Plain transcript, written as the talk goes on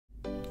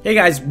Hey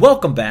guys,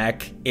 welcome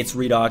back. It's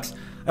Redox.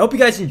 I hope you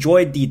guys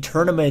enjoyed the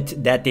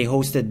tournament that they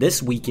hosted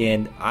this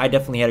weekend. I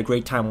definitely had a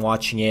great time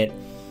watching it.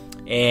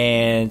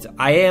 And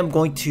I am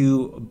going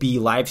to be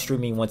live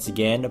streaming once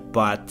again,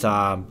 but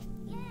I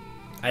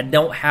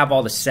don't have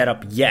all the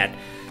setup yet.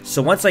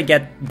 So once I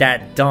get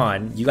that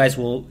done, you guys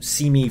will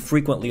see me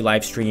frequently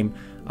live stream,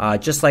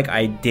 just like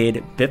I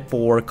did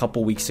before a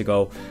couple weeks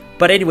ago.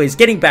 But anyways,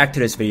 getting back to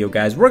this video,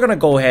 guys, we're going to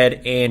go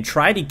ahead and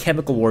try the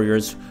Chemical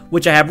Warriors,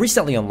 which I have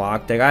recently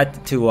unlocked. I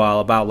got to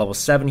about level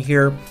 7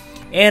 here.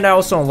 And I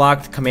also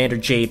unlocked Commander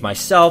Jade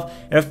myself.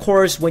 And of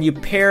course, when you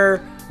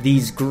pair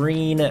these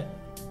green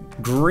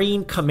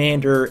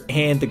commander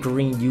and the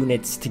green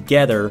units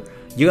together,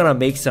 you're going to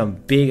make some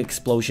big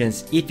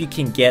explosions if you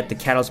can get the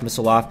Catalyst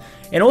Missile off.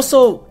 And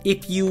also,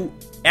 if you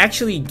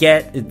actually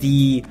get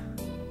the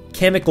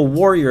Chemical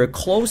Warrior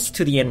close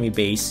to the enemy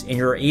base and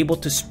you're able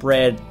to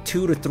spread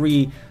 2 to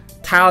 3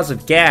 tiles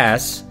of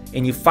gas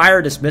and you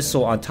fire this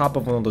missile on top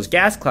of one of those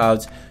gas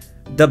clouds,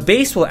 the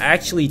base will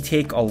actually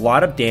take a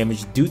lot of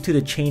damage due to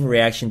the chain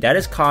reaction that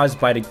is caused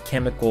by the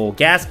chemical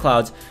gas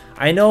clouds.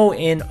 I know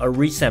in a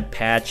recent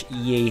patch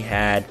EA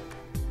had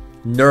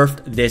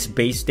nerfed this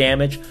base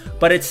damage,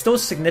 but it's still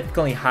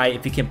significantly high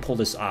if you can pull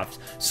this off.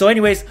 So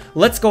anyways,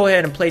 let's go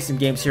ahead and play some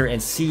games here and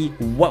see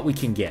what we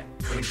can get.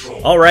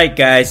 Alright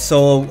guys,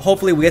 so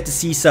hopefully we get to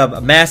see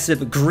some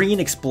massive green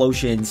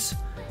explosions,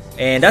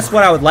 and that's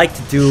what I would like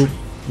to do.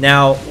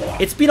 Now,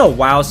 it's been a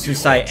while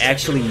since I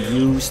actually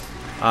used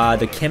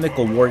the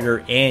Chemical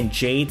Warrior and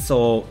Jade,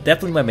 so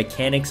definitely my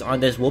mechanics on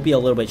this will be a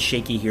little bit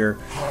shaky here.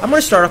 I'm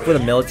going to start off with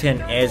a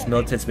Militant, as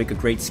Militants make a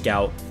great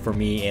scout for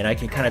me, and I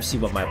can kind of see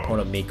what my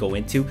opponent may go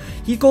into.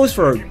 He goes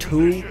for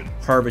 2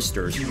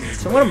 Harvesters,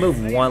 so I'm going to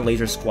move 1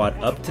 Laser Squad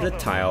up to the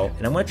tile,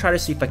 and I'm going to try to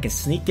see if I can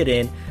sneak it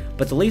in,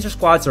 but the Laser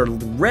Squads are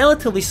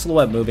relatively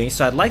slow at moving,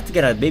 so I'd like to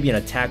get maybe an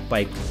attack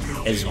bike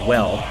as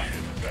well.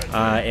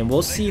 And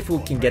we'll see if we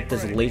can get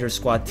this Laser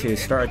Squad to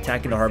start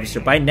attacking the Harvester.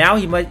 By now,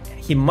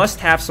 he must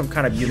have some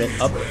kind of unit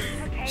up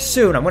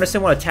soon. I'm going to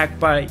send one attack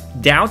bike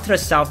down to the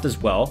south as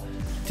well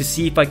to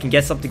see if I can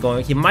get something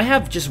going. He might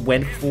have just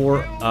went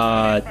for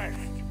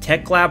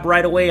Tech Lab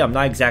right away. I'm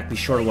not exactly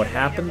sure what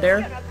happened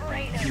there.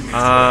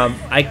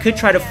 I could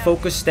try to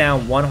focus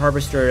down 1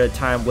 Harvester at a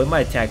time with my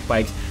attack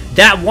bikes.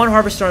 That 1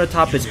 Harvester on the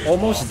top is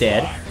almost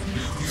dead.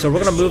 So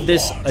we're going to move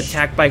this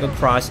attack bike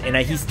across. And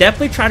he's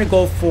definitely trying to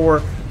go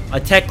for a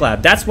Tech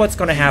Lab. That's what's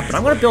going to happen.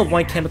 I'm going to build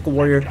 1 Chemical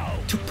Warrior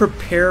to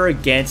prepare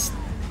against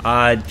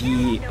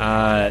the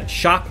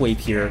Shockwave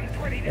here.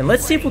 And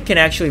let's see if we can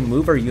actually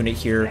move our unit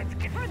here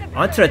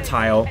onto the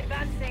tile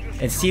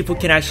and see if we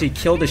can actually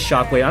kill the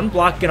Shockwave. I'm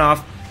blocking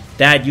off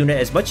that unit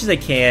as much as I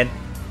can.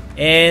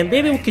 And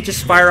maybe we could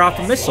just fire off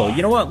a missile.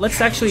 You know what? Let's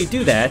actually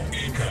do that.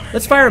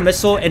 Let's fire a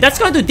missile. And that's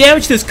going to do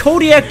damage to his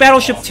Kodiak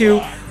Battleship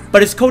too.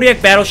 But his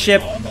Kodiak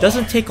Battleship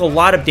doesn't take a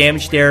lot of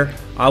damage there.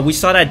 We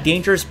saw that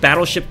dangerous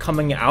battleship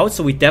coming out,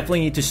 so we definitely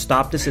need to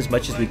stop this as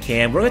much as we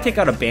can. We're going to take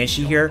out a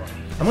Banshee here.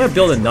 I'm going to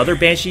build another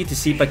Banshee to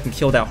see if I can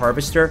kill that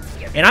Harvester.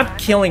 And I'm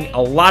killing a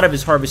lot of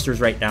his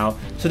Harvesters right now,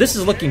 so this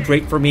is looking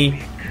great for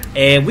me.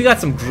 And we got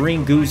some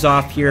green goos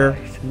off here.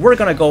 We're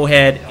going to go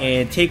ahead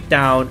and take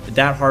down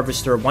that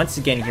Harvester once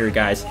again here,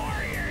 guys.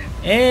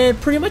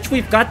 And pretty much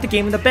we've got the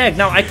game in the bag.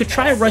 Now, I could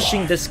try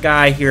rushing this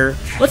guy here.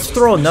 Let's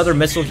throw another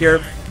missile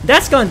here.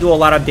 That's going to do a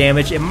lot of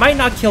damage. It might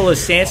not kill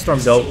his Sandstorm,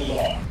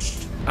 though.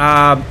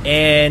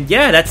 And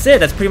yeah, that's it.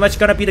 That's pretty much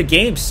gonna be the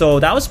game. So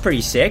that was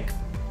pretty sick.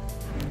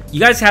 You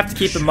guys have to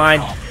keep in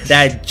mind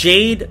that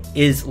Jade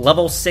is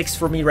level 6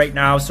 for me right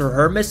now, so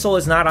her missile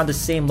is not on the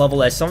same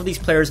level as some of these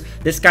players.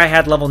 This guy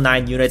had level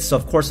 9 units, so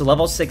of course a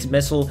level 6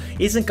 missile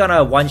isn't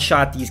gonna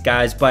one-shot these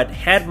guys, but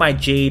had my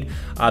Jade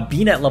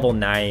been at level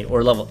 9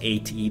 or level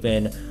 8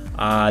 even,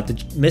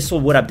 the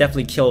missile would have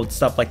definitely killed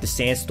stuff like the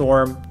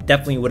Sandstorm,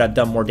 definitely would have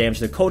done more damage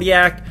to the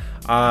Kodiak.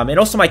 And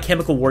also my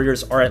Chemical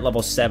Warriors are at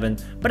level 7.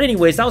 But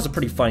anyways, that was a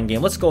pretty fun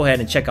game. Let's go ahead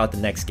and check out the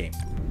next game.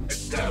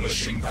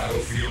 Establishing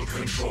battlefield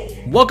control.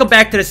 Welcome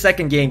back to the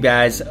second game,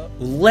 guys.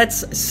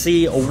 Let's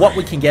see what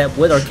we can get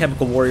with our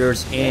Chemical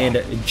Warriors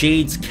and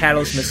Jade's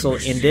Catalyst Missile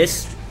in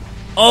this.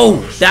 Oh,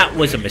 that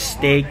was a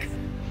mistake.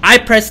 I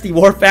pressed the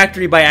War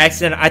Factory by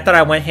accident. I thought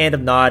I went Hand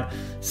of Nod.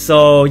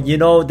 So, you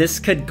know, this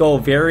could go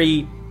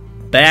very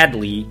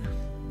badly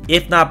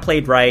if not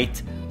played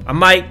right. I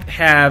might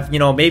have, you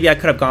know, maybe I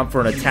could have gone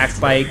for an attack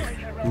bike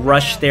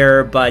rush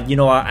there, but, you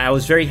know, I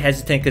was very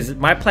hesitant because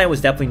my plan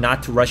was definitely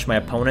not to rush my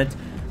opponent.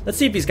 Let's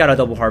see if he's got a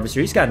double harvester.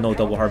 He's got no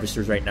double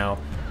harvesters right now,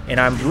 and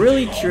I'm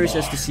really curious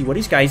as to see what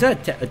he's got. He's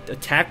got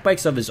attack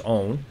bikes of his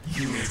own,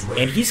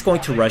 and he's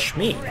going to rush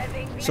me.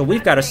 So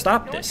we've got to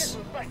stop this.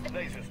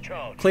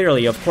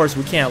 Clearly, of course,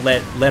 we can't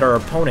let our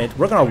opponent.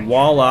 We're going to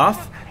wall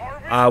off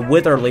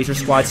with our laser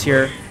squads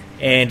here,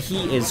 and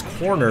he is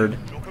cornered.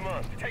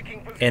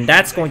 And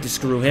that's going to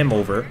screw him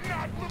over.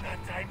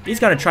 He's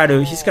gonna try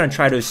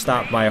to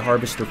stop my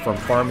Harvester from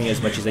farming as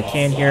much as I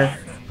can here.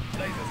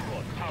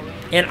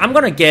 And I'm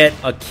gonna get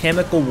a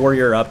Chemical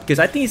Warrior up because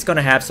I think he's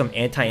gonna have some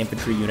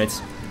anti-infantry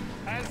units.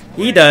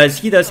 He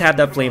does have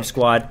that Flame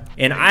Squad.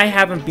 And I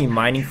haven't been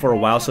mining for a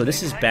while, so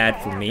this is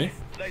bad for me.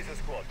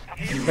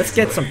 Let's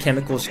get some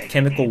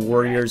chemical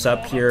warriors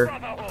up here.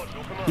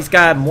 He's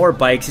got more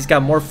bikes. He's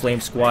got more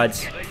flame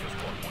squads.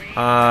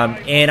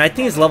 And I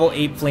think his level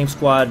 8 flame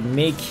squad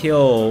may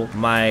kill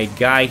my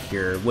guy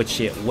here,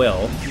 which it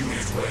will.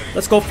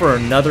 Let's go for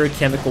another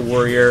chemical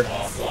warrior.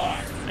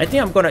 I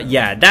think I'm gonna,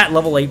 yeah, that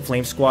level 8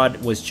 flame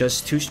squad was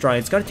just too strong.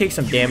 It's gonna take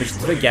some damage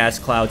to the gas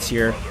clouds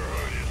here.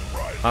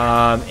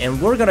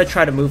 And we're gonna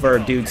try to move our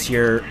dudes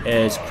here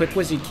as quick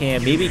as we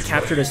can. Maybe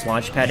capture this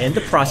launch pad in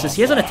the process.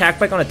 He has an attack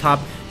bike on the top.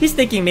 He's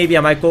thinking maybe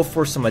I might go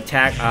for some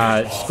attack,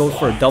 go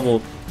for a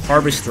double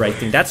harvester. I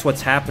think that's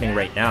what's happening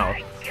right now.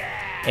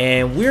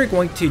 And we're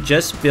going to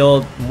just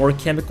build more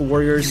chemical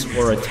warriors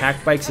or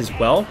attack bikes as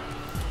well,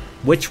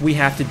 which we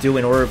have to do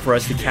in order for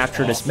us to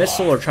capture this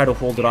missile or try to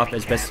hold it off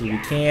as best as we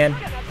can.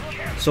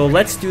 So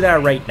let's do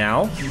that right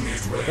now.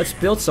 Let's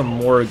build some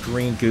more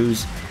green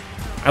goos.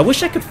 I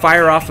wish I could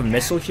fire off a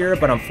missile here,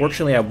 but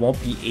unfortunately I won't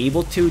be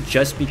able to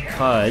just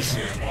because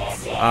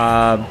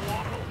I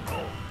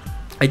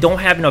don't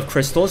have enough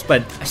crystals,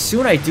 but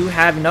soon I do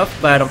have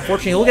enough, but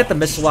unfortunately he'll get the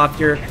missile off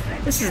here.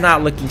 This is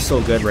not looking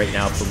so good right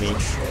now for me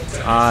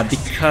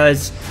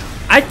because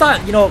I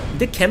thought, you know,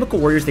 the chemical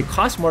warriors, they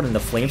cost more than the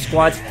flame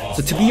squads.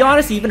 So to be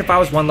honest, even if I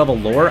was one level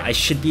lower, I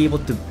should be able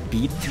to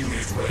beat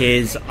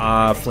his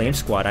flame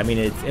squad. I mean,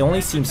 it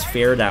only seems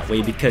fair that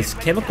way because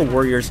chemical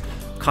warriors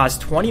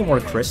cost 20 more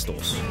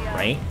crystals,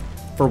 right?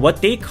 For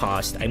what they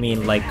cost, I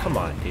mean, like, come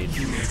on, dude.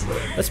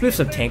 Let's move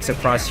some tanks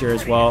across here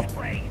as well.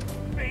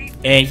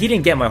 And he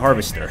didn't get my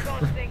harvester.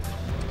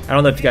 I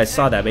don't know if you guys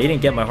saw that, but he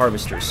didn't get my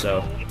harvester,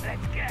 so...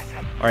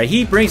 Alright,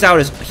 he brings out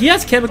his... He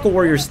has chemical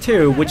warriors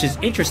too, which is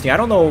interesting. I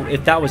don't know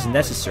if that was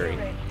necessary.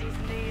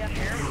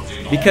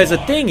 Because the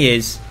thing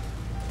is...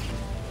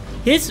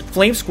 His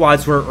flame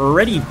squads were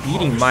already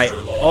beating my...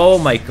 Oh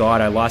my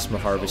god, I lost my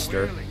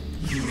harvester.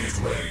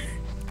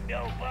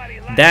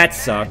 That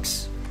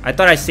sucks. I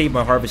thought I saved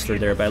my harvester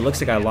there, but it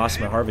looks like I lost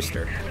my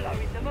harvester.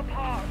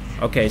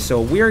 Okay, so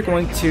we're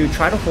going to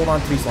try to hold on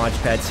to these launch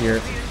pads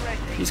here.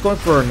 He's going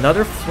for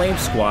another flame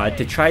squad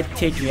to try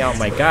taking out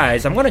my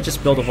guys. I'm going to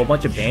just build a whole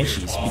bunch of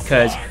banshees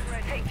because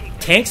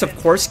tanks, of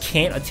course,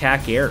 can't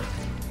attack air.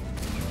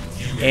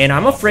 And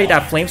I'm afraid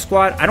that flame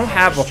squad, I don't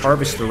have a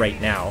harvester right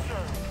now.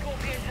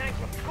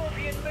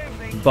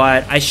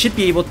 But I should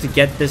be able to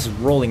get this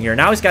rolling here.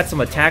 Now he's got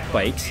some attack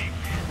bikes.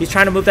 He's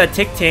trying to move that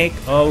tick tank.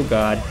 Oh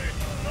god.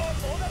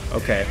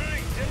 Okay.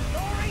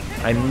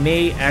 I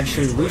may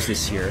actually lose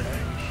this here.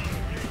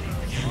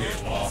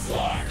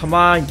 Come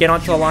on, get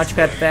onto the launch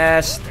pad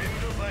fast.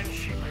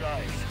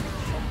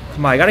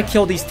 Come on, I gotta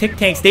kill these tick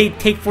tanks. They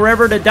take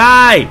forever to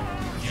die.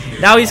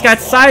 Now he's got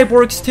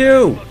cyborgs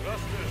too.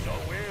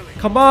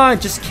 Come on,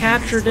 just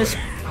capture this.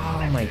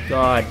 Oh my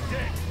god.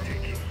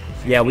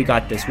 Yeah, we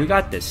got this. We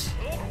got this.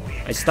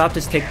 I stopped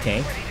this tick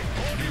tank.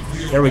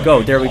 There we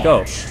go. There we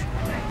go.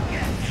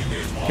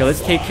 Okay,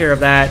 let's take care of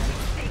that.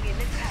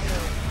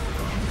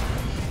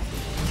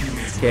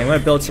 Okay, I'm gonna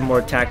build some more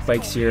attack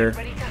bikes here.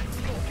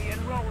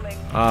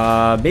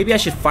 Maybe I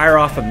should fire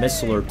off a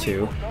missile or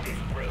two.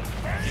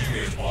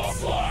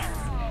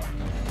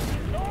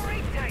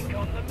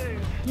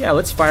 Yeah,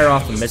 let's fire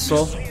off a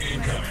missile.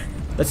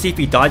 Let's see if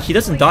he dodges. He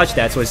doesn't dodge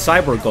that, so his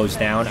cyborg goes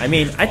down. I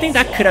mean, I think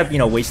that could have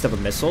been a waste of a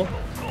missile.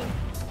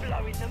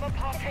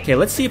 Okay,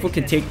 let's see if we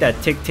can take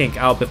that tick tank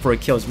out before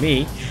it kills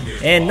me.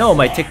 And no,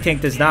 my tick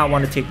tank does not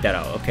want to take that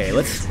out. Okay,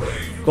 let's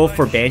go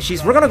for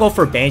banshees. We're gonna go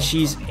for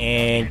banshees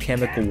and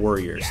chemical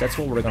warriors. That's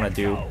what we're gonna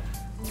do.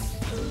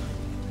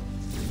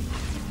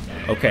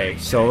 Okay,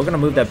 so we're gonna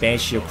move that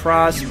banshee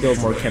across, build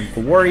more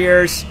chemical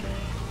warriors.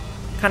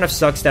 Kind of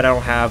sucks that I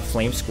don't have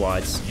flame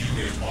squads.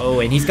 Oh,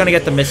 and he's gonna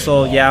get the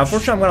missile. Yeah,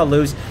 unfortunately I'm gonna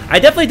lose. I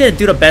definitely didn't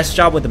do the best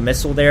job with the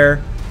missile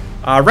there.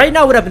 Right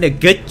now would have been a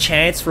good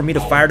chance for me to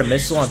fire the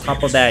missile on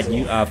top of that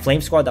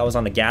flame squad that was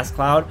on the gas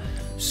cloud.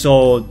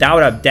 So that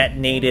would have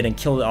detonated and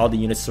killed all the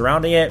units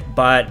surrounding it.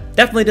 But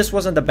definitely this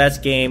wasn't the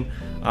best game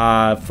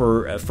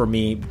for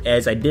me,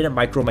 as I didn't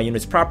micro my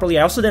units properly.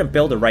 I also didn't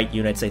build the right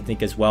units, I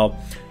think, as well.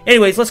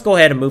 Anyways, let's go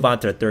ahead and move on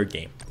to the third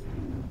game.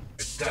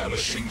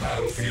 Establishing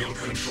battlefield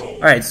control.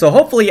 Alright, so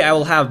hopefully I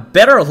will have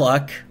better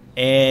luck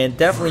and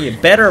definitely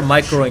better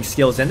microing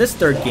skills in this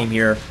third game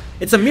here.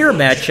 It's a mirror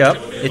matchup.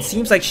 It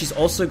seems like she's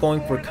also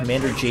going for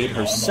Commander Jade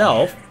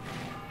herself.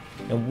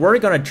 And we're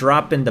going to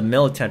drop in the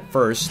militant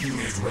first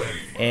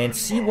and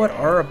see what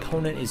our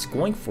opponent is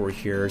going for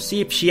here.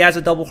 See if she has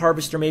a double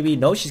harvester maybe.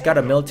 No, she's got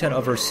a militant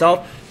of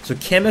herself. So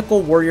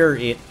chemical warrior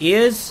it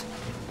is.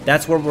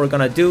 That's what we're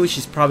going to do.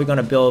 She's probably going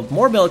to build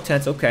more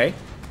militants. Okay.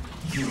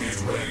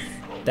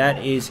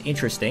 That is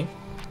interesting.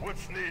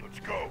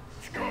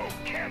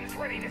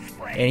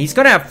 And he's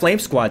going to have flame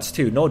squads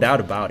too. No doubt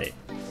about it.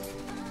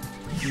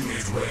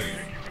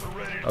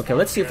 Okay,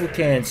 let's see if we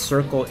can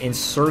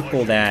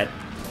encircle that.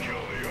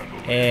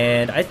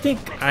 And I think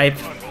I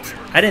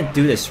didn't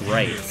do this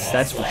right.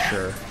 That's for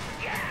sure.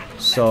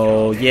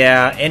 So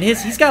yeah, and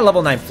he's got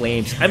level 9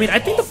 flames. I mean, I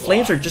think the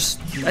flames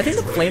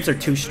are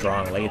too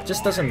strong. Like, it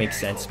just doesn't make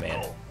sense,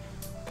 man.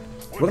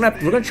 We're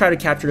gonna try to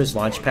capture this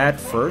launch pad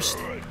first,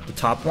 the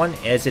top one,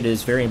 as it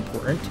is very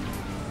important.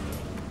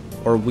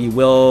 Or we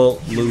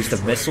will lose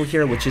the missile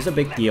here, which is a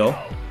big deal.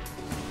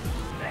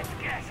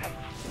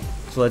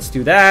 So let's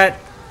do that.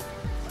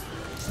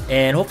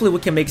 And hopefully we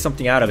can make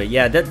something out of it.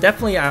 Yeah,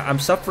 definitely I'm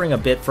suffering a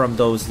bit from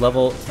those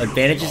level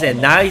advantages.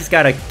 And now he's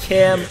got a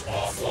chem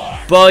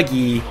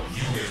buggy.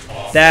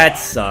 That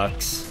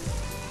sucks.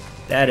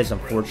 That is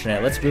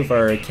unfortunate. Let's move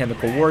our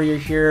chemical warrior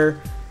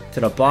here to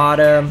the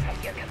bottom.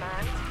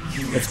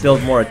 Let's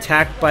build more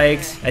attack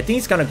bikes. I think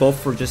he's gonna go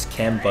for just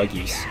chem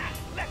buggies.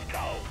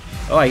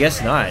 Oh, I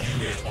guess not.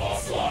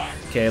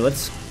 Okay,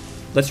 let's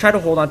try to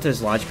hold on to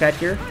his launch pad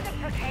here.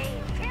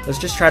 Let's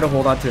just try to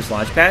hold on to his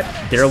launch pad.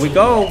 There we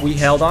go. We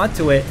held on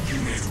to it.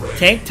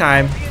 Tank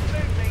time.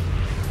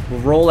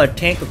 We'll roll our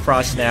tank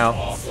across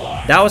now.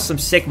 That was some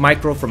sick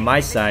micro from my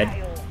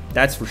side.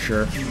 That's for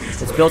sure.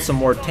 Let's build some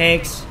more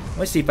tanks.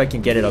 Let's see if I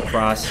can get it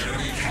across.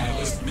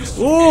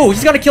 Ooh,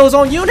 he's gonna kill his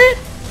own unit?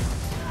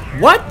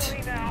 What?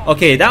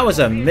 Okay, that was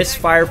a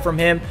misfire from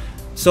him.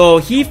 So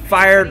he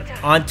fired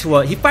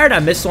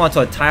a missile onto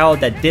a tile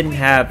that didn't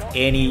have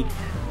any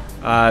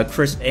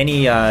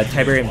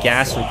Tiberium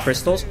gas or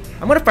crystals.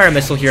 I'm gonna fire a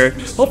missile here.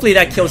 Hopefully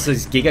that kills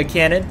his Giga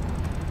Cannon.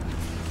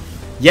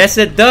 Yes,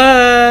 it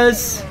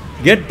does.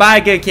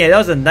 Goodbye, Giga Cannon. That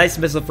was a nice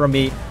missile from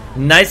me.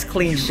 Nice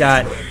clean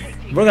shot.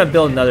 We're gonna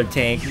build another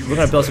tank. We're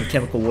gonna build some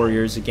chemical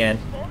warriors again.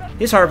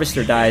 His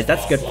harvester dies.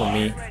 That's good for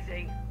me.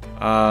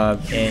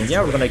 And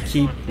yeah, we're gonna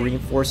keep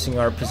reinforcing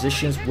our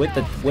positions with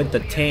the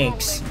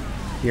tanks.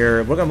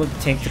 Here, we're gonna move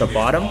the tank to the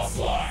bottom.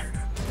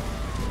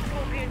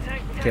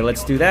 Okay,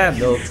 let's do that.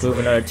 Move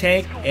another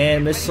tank,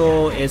 and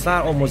missile is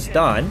not almost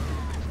done.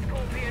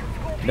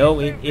 No,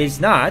 it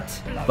is not.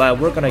 But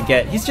we're gonna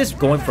get. He's just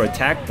going for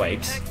attack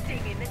bikes.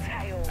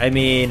 I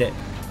mean,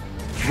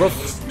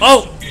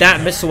 oh,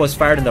 that missile was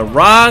fired in the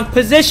wrong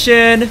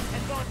position.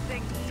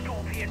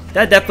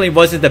 That definitely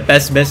wasn't the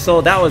best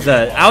missile. That was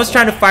I was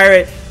trying to fire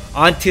it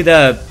onto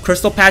the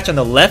crystal patch on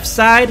the left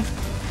side,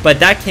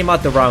 but that came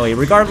out the wrong way.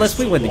 Regardless,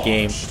 we win the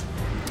game.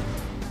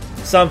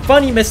 Some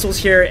funny missiles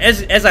here.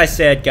 As I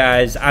said,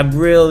 guys, I'm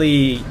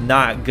really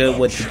not good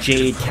with the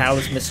Jade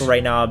Catalyst missile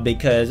right now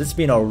because it's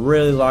been a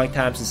really long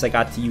time since I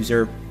got to use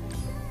her.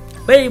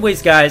 But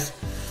anyways, guys,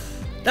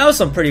 that was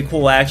some pretty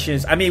cool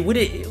actions. I mean, we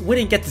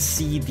didn't get to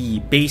see the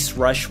base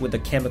rush with the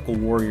Chemical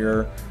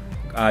Warrior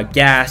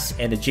gas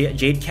and the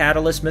Jade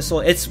Catalyst missile.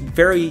 It's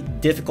very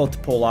difficult to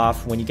pull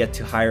off when you get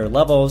to higher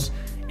levels,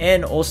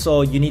 and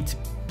also you need to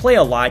play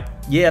a lot.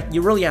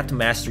 You really have to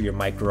master your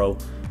micro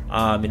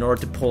in order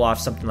to pull off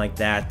something like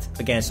that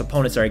against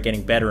opponents that are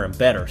getting better and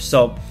better.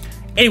 So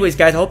anyways,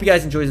 guys, I hope you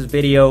guys enjoyed this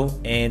video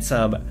and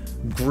some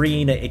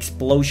green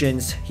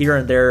explosions here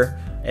and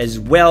there as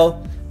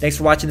well. Thanks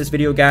for watching this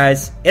video,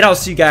 guys, and I'll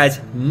see you guys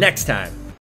next time.